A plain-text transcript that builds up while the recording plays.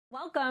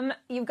Welcome.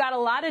 You've got a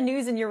lot of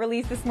news in your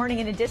release this morning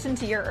in addition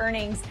to your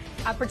earnings,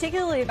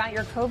 particularly about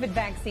your COVID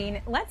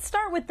vaccine. Let's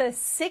start with the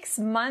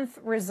 6-month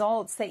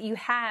results that you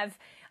have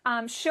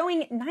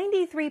showing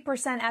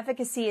 93%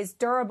 efficacy is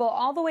durable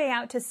all the way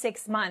out to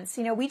 6 months.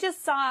 You know, we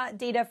just saw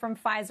data from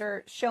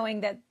Pfizer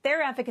showing that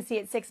their efficacy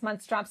at 6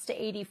 months drops to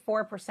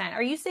 84%.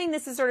 Are you saying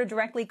this is sort of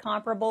directly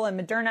comparable and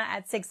Moderna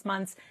at 6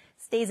 months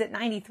stays at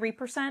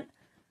 93%?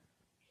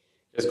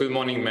 Yes, good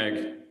morning,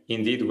 Meg.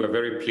 Indeed, we're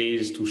very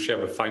pleased to share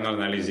the final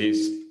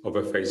analysis of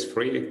a phase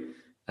 3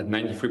 at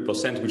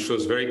 93%, which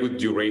shows very good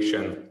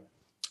duration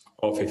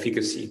of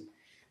efficacy.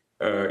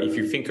 If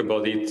you think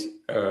about it,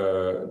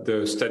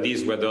 the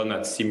studies were done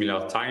at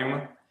similar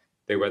time.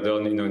 They were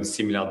done in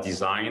similar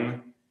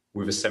design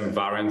with the same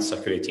variant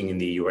circulating in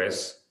the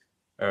US.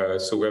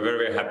 So we're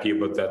very, very happy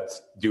about that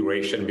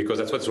duration because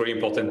that's what's really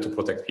important to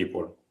protect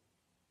people.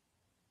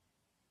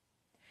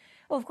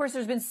 Well, of course,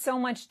 there's been so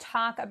much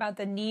talk about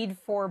the need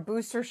for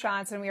booster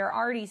shots, and we are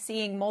already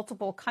seeing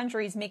multiple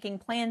countries making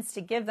plans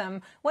to give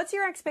them. What's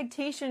your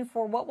expectation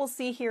for what we'll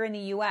see here in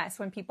the U.S.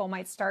 when people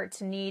might start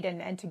to need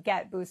and to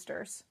get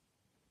boosters?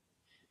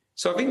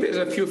 So I think there's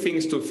a few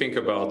things to think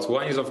about.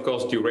 One is, of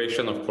course,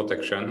 duration of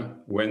protection,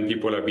 when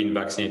people have been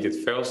vaccinated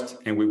first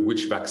and with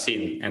which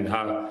vaccine, and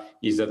how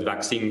is that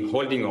vaccine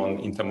holding on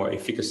in terms of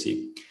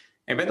efficacy.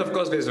 And then, of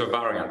course, there's a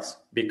variant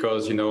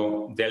because,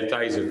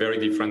 Delta is a very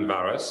different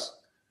virus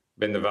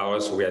than the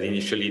virus we had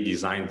initially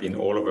designed in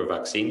all of the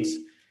vaccines.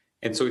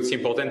 And so it's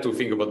important to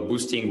think about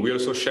boosting. We're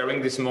also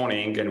sharing this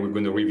morning, and we're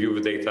going to review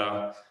the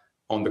data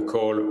on the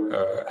call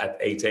at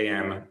 8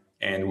 a.m.,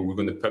 and we're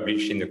going to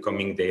publish in the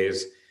coming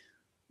days.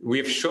 We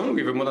have shown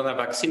with the Moderna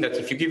vaccine that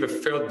if you give a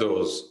third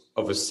dose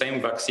of the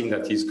same vaccine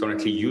that is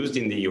currently used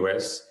in the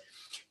US,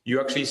 you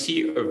actually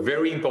see a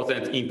very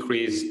important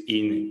increase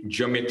in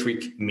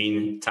geometric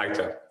mean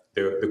titer,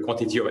 the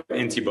quantity of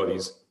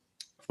antibodies.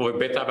 For the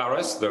beta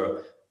virus,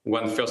 the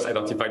one first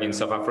identified in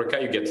South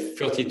Africa, you get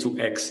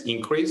 32x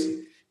increase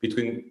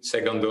between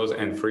second dose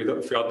and third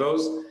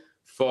dose.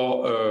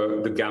 For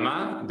the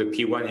gamma, the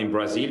P1 in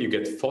Brazil, you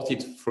get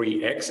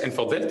 43x. And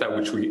for Delta,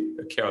 which we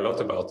care a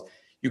lot about,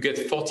 you get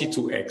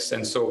 42x.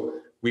 And so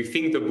we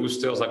think the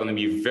boosters are going to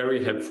be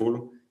very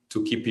helpful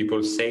to keep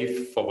people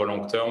safe for the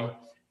long term.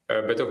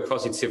 But of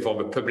course, it's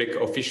for the public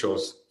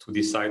officials to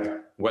decide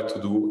what to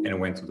do and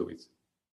when to do it.